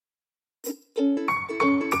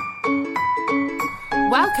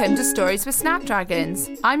Welcome to Stories with Snapdragons.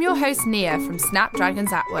 I'm your host Nia from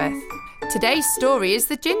Snapdragons Atworth. Today's story is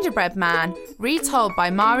The Gingerbread Man, retold by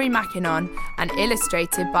Mari Mackinnon and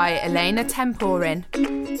illustrated by Elena Temporin.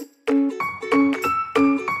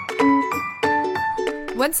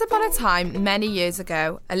 Once upon a time, many years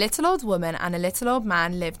ago, a little old woman and a little old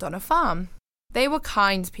man lived on a farm. They were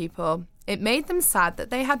kind people. It made them sad that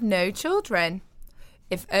they had no children.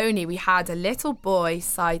 If only we had a little boy,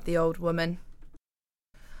 sighed the old woman.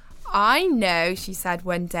 I know, she said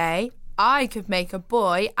one day, I could make a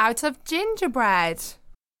boy out of gingerbread.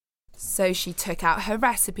 So she took out her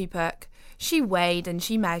recipe book. She weighed and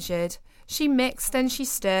she measured. She mixed and she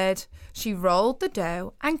stirred. She rolled the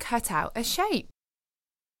dough and cut out a shape.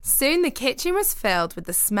 Soon the kitchen was filled with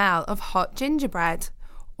the smell of hot gingerbread.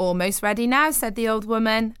 Almost ready now, said the old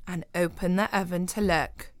woman, and opened the oven to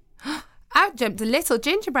look. Out jumped a little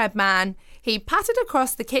gingerbread man. He pattered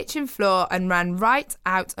across the kitchen floor and ran right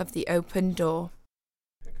out of the open door.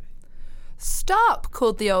 Stop,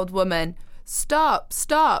 called the old woman. Stop,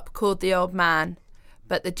 stop, called the old man.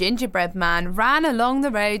 But the gingerbread man ran along the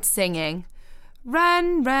road singing,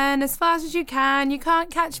 Run, run as fast as you can't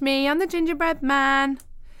catch me, I'm the gingerbread man.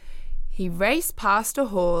 He raced past a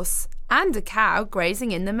horse and a cow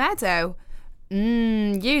grazing in the meadow.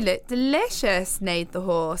 You look delicious, neighed the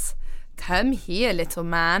horse. Come here, little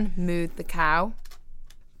man, mooed the cow.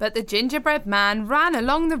 But the gingerbread man ran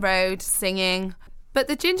along the road singing,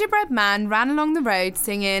 I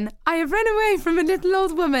have run away from a little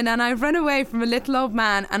old woman and I've run away from a little old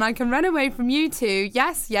man and I can run away from you too.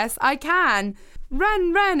 Yes, yes, I can.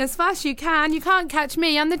 Run, run as fast as you can't catch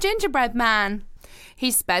me, I'm the gingerbread man.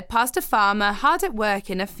 He sped past a farmer hard at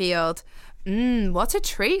work in a field. What a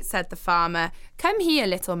treat, said the farmer. Come here,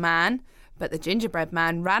 little man. But the gingerbread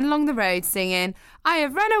man ran along the road singing, I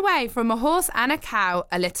have run away from a horse and a cow,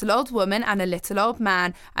 a little old woman and a little old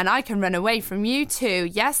man, and I can run away from you too.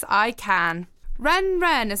 Yes, I can. Run,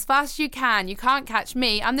 run as fast as you can't catch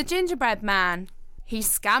me, I'm the gingerbread man. He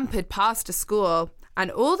scampered past a school, and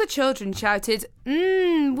all the children shouted,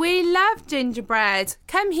 we love gingerbread.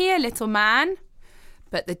 Come here, little man.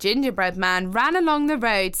 But the gingerbread man ran along the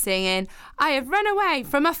road singing, I have run away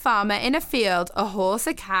from a farmer in a field, a horse,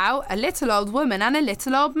 a cow, a little old woman and a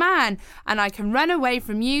little old man, and I can run away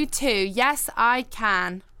from you too. Yes, I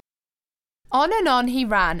can. On and on he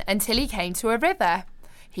ran until he came to a river.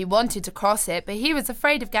 He wanted to cross it, but he was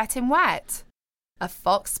afraid of getting wet. A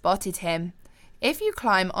fox spotted him. If you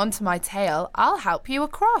climb onto my tail, I'll help you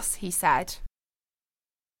across, he said.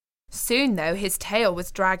 Soon, though, his tail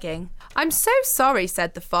was dragging. I'm so sorry,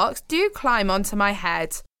 said the fox. Do climb onto my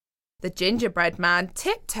head. The gingerbread man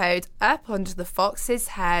tiptoed up onto the fox's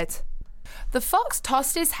head. The fox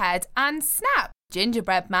tossed his head and snap!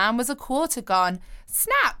 Gingerbread man was a quarter gone.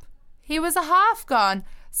 Snap! He was a half gone.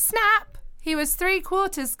 Snap! He was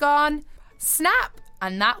 3/4 gone. Snap!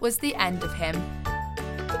 And that was the end of him.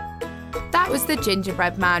 That was The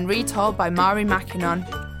Gingerbread Man, retold by Mari Mackinnon.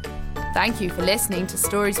 Thank you for listening to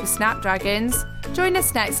Stories with Snapdragons. Join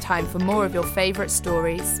us next time for more of your favourite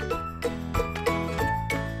stories.